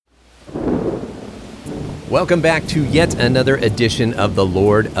Welcome back to yet another edition of the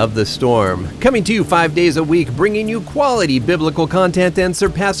Lord of the Storm. Coming to you 5 days a week, bringing you quality biblical content and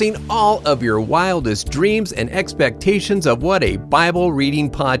surpassing all of your wildest dreams and expectations of what a Bible reading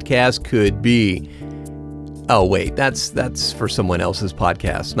podcast could be. Oh wait, that's for someone else's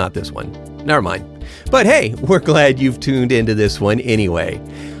podcast, not this one. Never mind. But hey, we're glad you've tuned into this one anyway.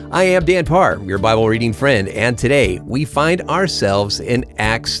 I am Dan Parr, your Bible reading friend, and today we find ourselves in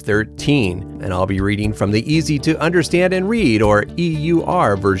Acts 13, and I'll be reading from the Easy to Understand and Read, or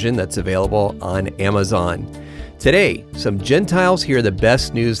EUR version that's available on Amazon. Today, some Gentiles hear the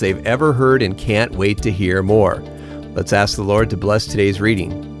best news they've ever heard and can't wait to hear more. Let's ask the Lord to bless today's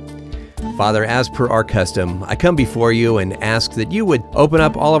reading. Father, as per our custom, I come before you and ask that you would open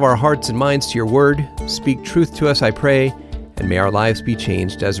up all of our hearts and minds to your word, speak truth to us, I pray, and may our lives be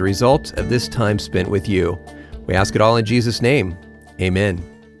changed as a result of this time spent with you. We ask it all in Jesus' name. Amen.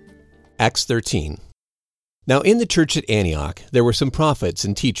 Acts 13. Now in the church at Antioch there were some prophets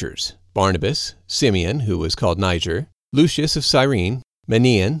and teachers, Barnabas, Simeon, who was called Niger, Lucius of Cyrene,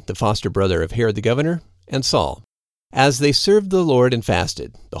 Manaen, the foster brother of Herod the governor, and Saul. As they served the Lord and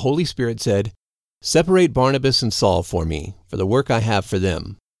fasted, the Holy Spirit said, "Separate Barnabas and Saul for me, for the work I have for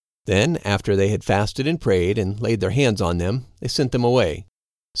them." Then, after they had fasted and prayed and laid their hands on them, they sent them away.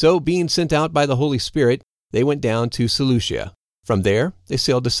 So, being sent out by the Holy Spirit, they went down to Seleucia. From there, they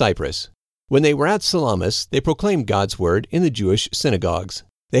sailed to Cyprus. When they were at Salamis, they proclaimed God's word in the Jewish synagogues.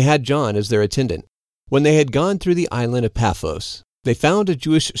 They had John as their attendant. When they had gone through the island of Paphos, they found a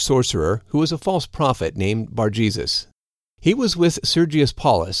Jewish sorcerer who was a false prophet named Bar-Jesus. He was with Sergius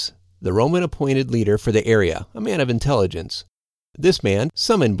Paulus, the Roman appointed leader for the area, a man of intelligence. This man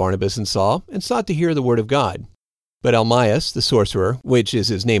summoned Barnabas and Saul and sought to hear the word of God. But Almaeus, the sorcerer, which is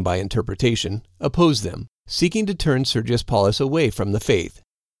his name by interpretation, opposed them, seeking to turn Sergius Paulus away from the faith.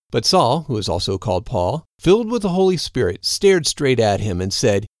 But Saul, who is also called Paul, filled with the Holy Spirit, stared straight at him and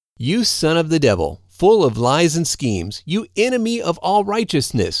said, "You son of the devil, full of lies and schemes, you enemy of all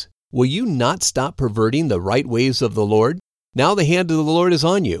righteousness, will you not stop perverting the right ways of the Lord? Now the hand of the Lord is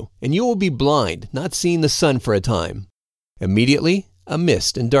on you, and you will be blind, not seeing the sun for a time." Immediately, a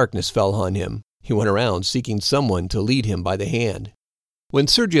mist and darkness fell on him. He went around seeking someone to lead him by the hand. When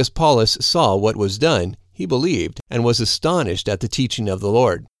Sergius Paulus saw what was done, he believed and was astonished at the teaching of the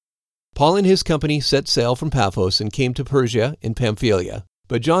Lord. Paul and his company set sail from Paphos and came to Persia in Pamphylia,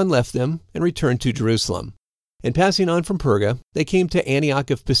 but John left them and returned to Jerusalem. And passing on from Perga, they came to Antioch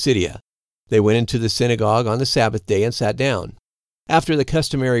of Pisidia. They went into the synagogue on the Sabbath day and sat down. After the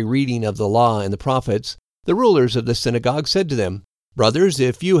customary reading of the law and the prophets, the rulers of the synagogue said to them, "Brothers,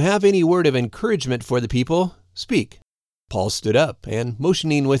 if you have any word of encouragement for the people, speak." Paul stood up and,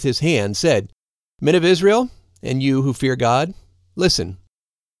 motioning with his hand, said, "Men of Israel, and you who fear God, listen.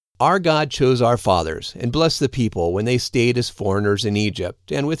 Our God chose our fathers and blessed the people when they stayed as foreigners in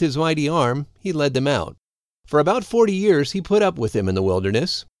Egypt, and with his mighty arm he led them out. For about 40 years he put up with them in the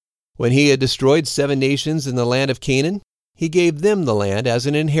wilderness. When he had destroyed 7 nations in the land of Canaan, he gave them the land as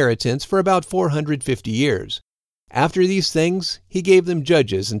an inheritance for about 450 years. After these things, he gave them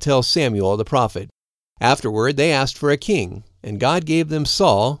judges until Samuel the prophet. Afterward, they asked for a king, and God gave them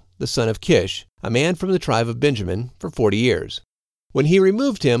Saul, the son of Kish, a man from the tribe of Benjamin, for 40 years. When he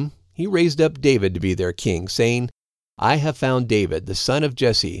removed him, he raised up David to be their king, saying, 'I have found David, the son of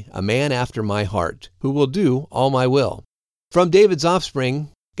Jesse, a man after my heart, who will do all my will.' From David's offspring,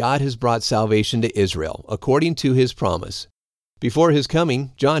 God has brought salvation to Israel, according to his promise. Before his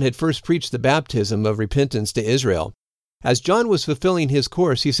coming, John had first preached the baptism of repentance to Israel. As John was fulfilling his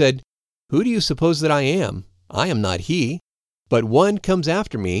course, he said, 'Who do you suppose that I am? I am not he. But one comes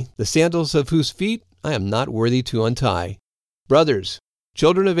after me, the sandals of whose feet I am not worthy to untie. Brothers,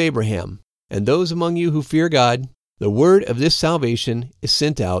 children of Abraham, and those among you who fear God, the word of this salvation is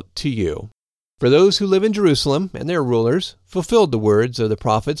sent out to you.' For those who live in Jerusalem and their rulers fulfilled the words of the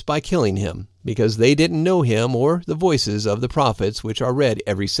prophets by killing him, because they didn't know him or the voices of the prophets which are read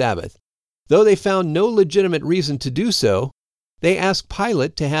every Sabbath. Though they found no legitimate reason to do so, they asked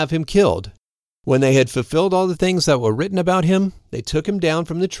Pilate to have him killed. When they had fulfilled all the things that were written about him, they took him down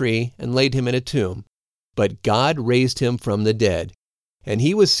from the tree and laid him in a tomb. But God raised him from the dead, and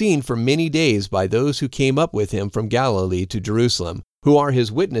he was seen for many days by those who came up with him from Galilee to Jerusalem, who are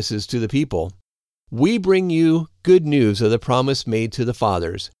his witnesses to the people. We bring you good news of the promise made to the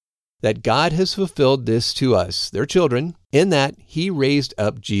fathers, that God has fulfilled this to us, their children, in that he raised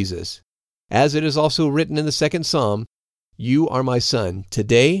up Jesus. As it is also written in the 2nd Psalm, 'You are my son,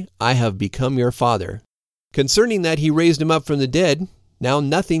 today I have become your father.' Concerning that he raised him up from the dead, now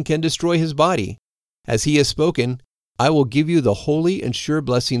nothing can destroy his body. As he has spoken, I will give you the holy and sure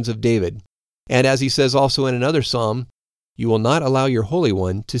blessings of David. And as he says also in another psalm, "You will not allow your Holy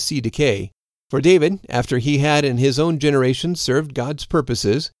One to see decay." For David, after he had in his own generation served God's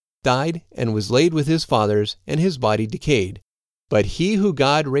purposes, died and was laid with his fathers, and his body decayed. But he who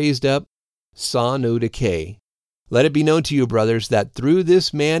God raised up saw no decay. Let it be known to you, brothers, that through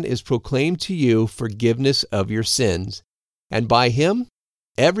this man is proclaimed to you forgiveness of your sins. And by him,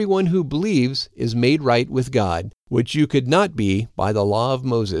 everyone who believes is made right with God, which you could not be by the law of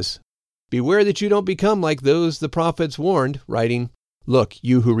Moses. Beware that you don't become like those the prophets warned, writing, "Look,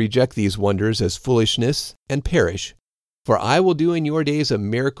 you who reject these wonders as foolishness, and perish. For I will do in your days a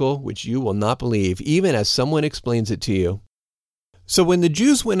miracle which you will not believe, even as someone explains it to you." So when the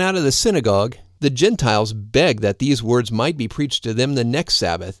Jews went out of the synagogue, the Gentiles begged that these words might be preached to them the next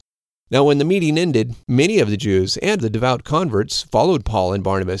Sabbath. Now when the meeting ended, many of the Jews and the devout converts followed Paul and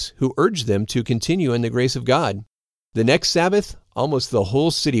Barnabas, who urged them to continue in the grace of God. The next Sabbath, almost the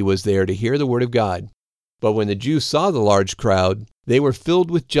whole city was there to hear the word of God. But when the Jews saw the large crowd, they were filled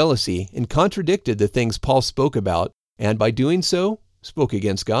with jealousy and contradicted the things Paul spoke about, and by doing so, spoke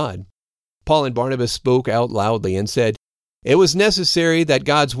against God. Paul and Barnabas spoke out loudly and said, "It was necessary that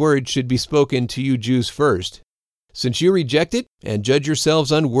God's word should be spoken to you Jews first. Since you reject it and judge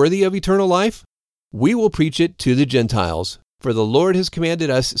yourselves unworthy of eternal life, we will preach it to the Gentiles. For the Lord has commanded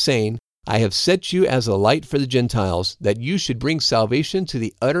us, saying, I have set you as a light for the Gentiles, that you should bring salvation to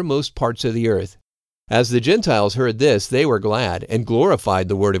the uttermost parts of the earth." As the Gentiles heard this, they were glad and glorified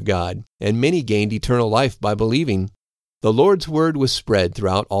the word of God, and many gained eternal life by believing. The Lord's word was spread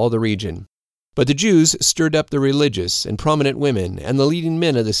throughout all the region. But the Jews stirred up the religious and prominent women and the leading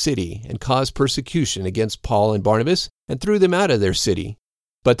men of the city, and caused persecution against Paul and Barnabas, and threw them out of their city.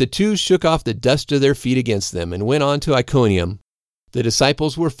 But the two shook off the dust of their feet against them, and went on to Iconium. The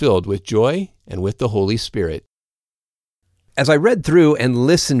disciples were filled with joy and with the Holy Spirit. As I read through and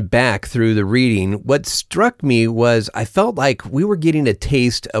listened back through the reading, what struck me was I felt like we were getting a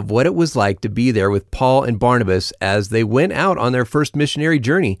taste of what it was like to be there with Paul and Barnabas as they went out on their first missionary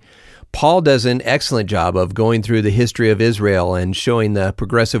journey. Paul does an excellent job of going through the history of Israel and showing the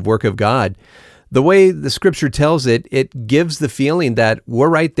progressive work of God. The way the scripture tells it, it gives the feeling that we're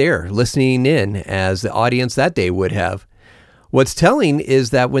right there listening in as the audience that day would have. What's telling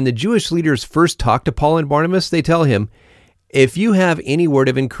is that when the Jewish leaders first talk to Paul and Barnabas, they tell him, "If you have any word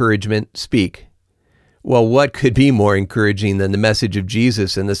of encouragement, speak." Well, what could be more encouraging than the message of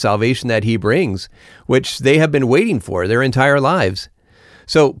Jesus and the salvation that he brings, which they have been waiting for their entire lives?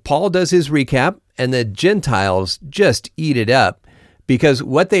 So Paul does his recap, and the Gentiles just eat it up, because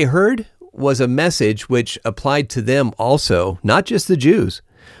what they heard was a message which applied to them also, not just the Jews.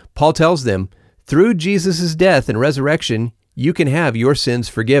 Paul tells them, through Jesus' death and resurrection, you can have your sins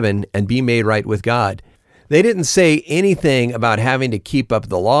forgiven and be made right with God. They didn't say anything about having to keep up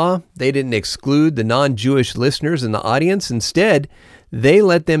the law. They didn't exclude the non-Jewish listeners in the audience. Instead, they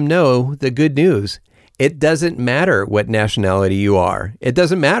let them know the good news. It doesn't matter what nationality you are. It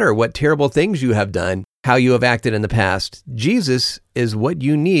doesn't matter what terrible things you have done, how you have acted in the past. Jesus is what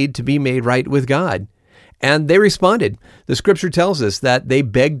you need to be made right with God. And they responded. The scripture tells us that they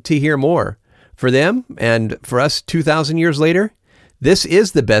begged to hear more. For them, and for us 2,000 years later, this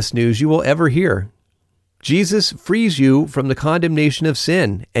is the best news you will ever hear. Jesus frees you from the condemnation of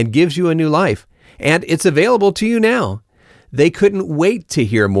sin and gives you a new life, and it's available to you now. They couldn't wait to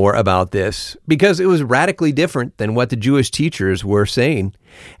hear more about this because it was radically different than what the Jewish teachers were saying.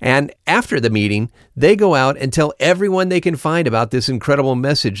 And after the meeting, they go out and tell everyone they can find about this incredible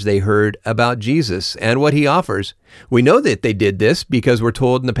message they heard about Jesus and what he offers. We know that they did this because we're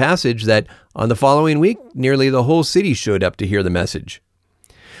told in the passage that on the following week, nearly the whole city showed up to hear the message.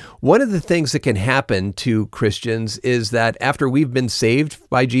 One of the things that can happen to Christians is that after we've been saved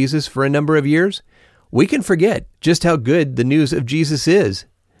by Jesus for a number of years, we can forget just how good the news of Jesus is.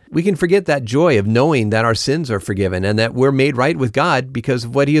 We can forget that joy of knowing that our sins are forgiven and that we're made right with God because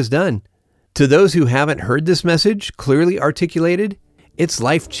of what he has done. To those who haven't heard this message clearly articulated, it's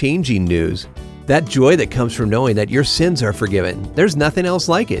life-changing news. That joy that comes from knowing that your sins are forgiven. There's nothing else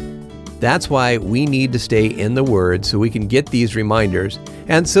like it. That's why we need to stay in the Word so we can get these reminders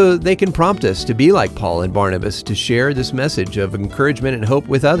and so they can prompt us to be like Paul and Barnabas to share this message of encouragement and hope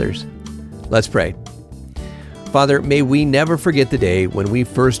with others. Let's pray. Father, may we never forget the day when we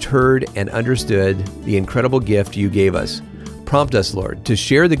first heard and understood the incredible gift you gave us. Prompt us, Lord, to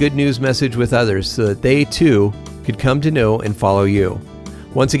share the good news message with others so that they too could come to know and follow you.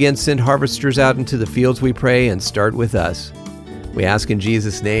 Once again, send harvesters out into the fields, we pray, and start with us. We ask in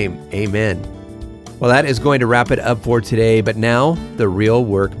Jesus' name, amen. Well, that is going to wrap it up for today, but now the real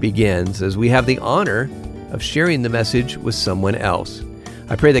work begins as we have the honor of sharing the message with someone else.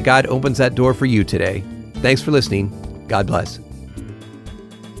 I pray that God opens that door for you today. Thanks for listening. God bless.